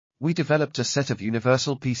We developed a set of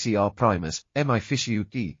universal PCR primers,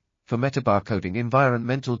 MiFish for metabarcoding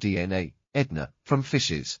environmental DNA, EDNA, from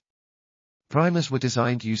fishes. Primers were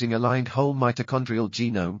designed using aligned whole mitochondrial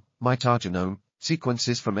genome, mitogenome,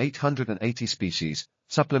 sequences from 880 species,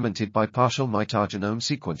 supplemented by partial mitogenome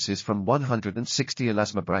sequences from 160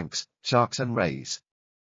 elasmobranchs, sharks and rays.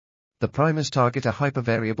 The primers target a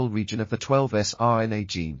hypervariable region of the 12S RNA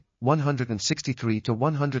gene, 163 to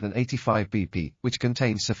 185 BP, which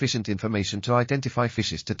contains sufficient information to identify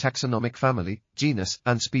fishes to taxonomic family, genus,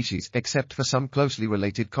 and species except for some closely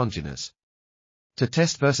related congeners. To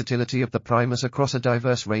test versatility of the primers across a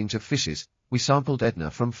diverse range of fishes, we sampled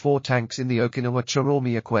EDNA from 4 tanks in the Okinawa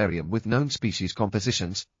Choromi Aquarium with known species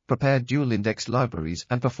compositions, prepared dual-indexed libraries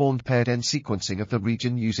and performed paired-end sequencing of the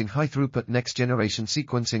region using high-throughput next-generation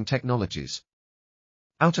sequencing technologies.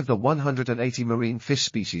 Out of the 180 marine fish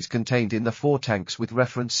species contained in the 4 tanks with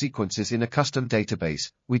reference sequences in a custom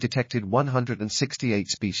database, we detected 168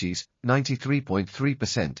 species,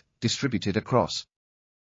 93.3%, distributed across.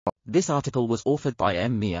 This article was authored by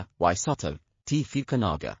M. Miya, Y. Sato, T.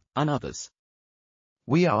 Fukunaga, and others.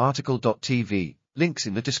 We are article.tv, links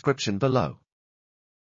in the description below.